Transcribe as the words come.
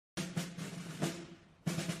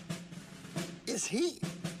Is he...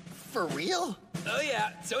 for real? Oh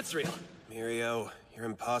yeah, so it's real. Mirio, you're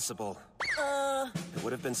impossible. It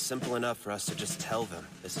would have been simple enough for us to just tell them.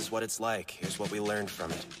 This is what it's like. Here's what we learned from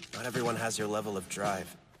it. Not everyone has your level of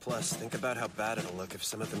drive. Plus, think about how bad it'll look if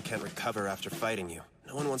some of them can't recover after fighting you.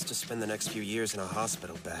 No one wants to spend the next few years in a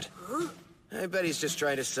hospital bed. Huh? I bet he's just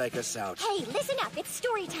trying to psych us out. Hey, listen up, it's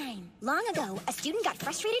story time. Long ago, a student got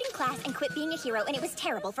frustrated in class and quit being a hero, and it was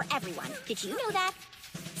terrible for everyone. Did you know that?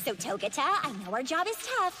 So Togata, I know our job is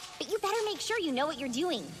tough, but you better make sure you know what you're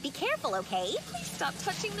doing. Be careful, okay? Please stop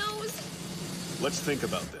touching those. Let's think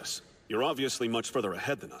about this. You're obviously much further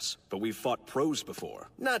ahead than us, but we've fought pros before.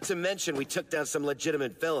 Not to mention we took down some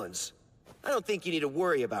legitimate villains. I don't think you need to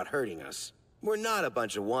worry about hurting us. We're not a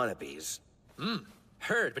bunch of wannabes.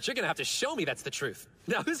 Heard, but you're gonna have to show me that's the truth.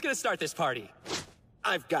 Now, who's gonna start this party?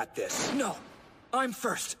 I've got this. No, I'm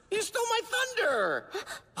first. You stole my thunder!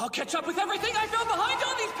 I'll catch up with everything I fell behind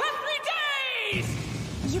on these past 3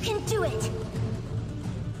 days! You can do it!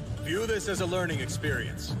 View this as a learning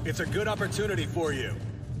experience. It's a good opportunity for you.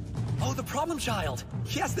 Oh, the problem child.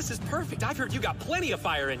 Yes, this is perfect. I've heard you got plenty of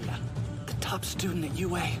fire in ya. The top student at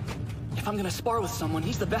UA. If I'm gonna spar with someone,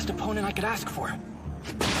 he's the best opponent I could ask for.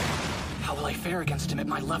 How will I fare against him at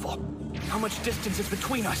my level? How much distance is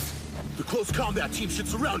between us? The close combat team should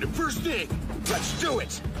surround him first thing. Let's do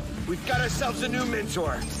it. We've got ourselves a new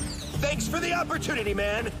mentor. Thanks for the opportunity,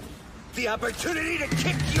 man. The opportunity to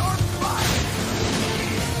kick your butt.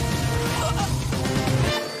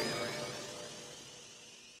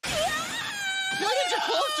 Why did your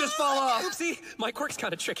clothes just fall off? Oopsie, my quirk's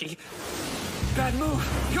kind of tricky. Bad move.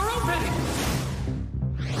 You're open!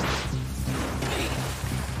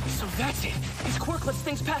 So that's it. His quirk lets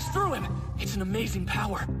things pass through him. It's an amazing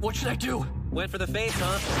power. What should I do? Went for the face,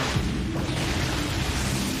 huh?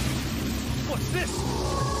 What's this?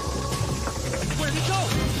 Where'd he go?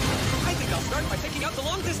 I think I'll start by taking out the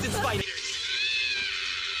long-distance fighter.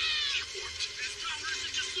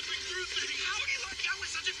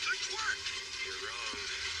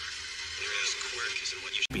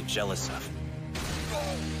 Be jealous of.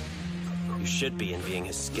 You should be envying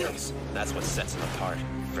his skills. That's what sets him apart.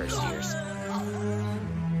 First years.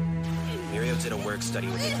 Mirio did a work study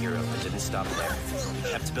with a hero, but didn't stop there. He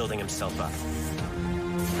kept building himself up.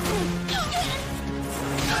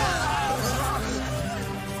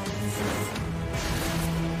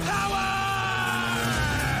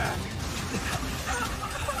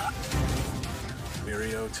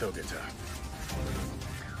 Mirio Togata.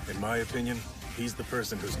 In my opinion, he's the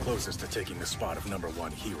person who's closest to taking the spot of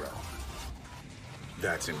 #1 hero.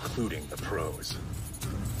 That's including the pros.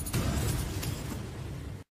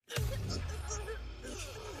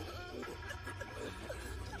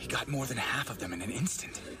 He got more than half of them in an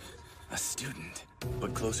instant. A student,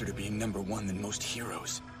 but closer to being #1 than most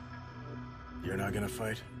heroes. You're not gonna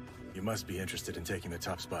fight? You must be interested in taking the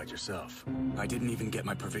top spot yourself. I didn't even get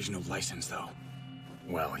my provisional license, though.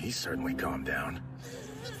 Well, he's certainly calmed down.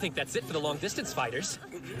 I think that's it for the long-distance fighters.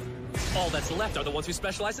 All that's left are the ones who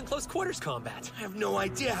specialize in close-quarters combat. I have no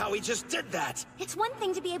idea how he just did that. It's one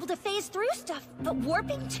thing to be able to phase through stuff, but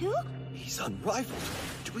warping too? He's unrivaled.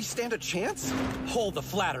 Do we stand a chance? Hold the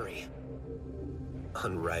flattery.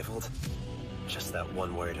 Unrivaled? Just that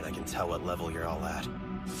one word and I can tell what level you're all at.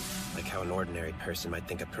 Like how an ordinary person might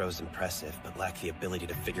think a pro's impressive, but lack the ability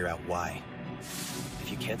to figure out why.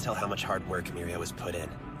 If you can't tell how much hard work Mirio has put in,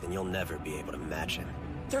 then you'll never be able to match him.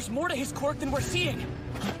 There's more to his quirk than we're seeing!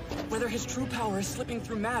 Whether his true power is slipping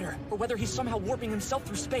through matter, or whether he's somehow warping himself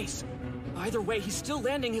through space. Either way, he's still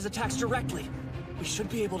landing his attacks directly. We should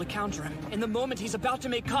be able to counter him in the moment he's about to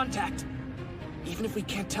make contact. Even if we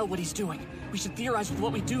can't tell what he's doing, we should theorize with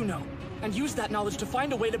what we do know, and use that knowledge to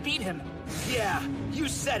find a way to beat him. Yeah, you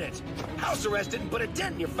said it. House arrest didn't put a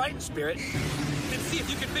dent in your fighting spirit. Then see if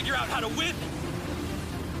you can figure out how to win!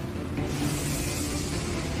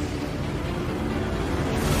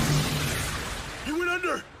 You went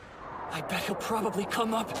under! I bet he'll probably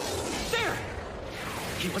come up. There!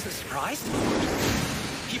 He wasn't surprised?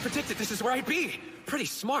 He predicted this is where I'd be. Pretty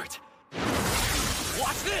smart.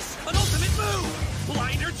 Watch this! An ultimate move!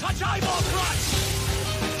 Blinder touch eyeball crush!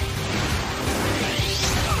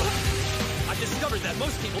 I've discovered that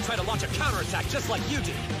most people try to launch a counterattack just like you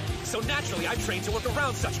do. So naturally, I've trained to work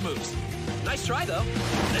around such moves. Nice try, though.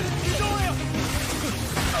 Use oil!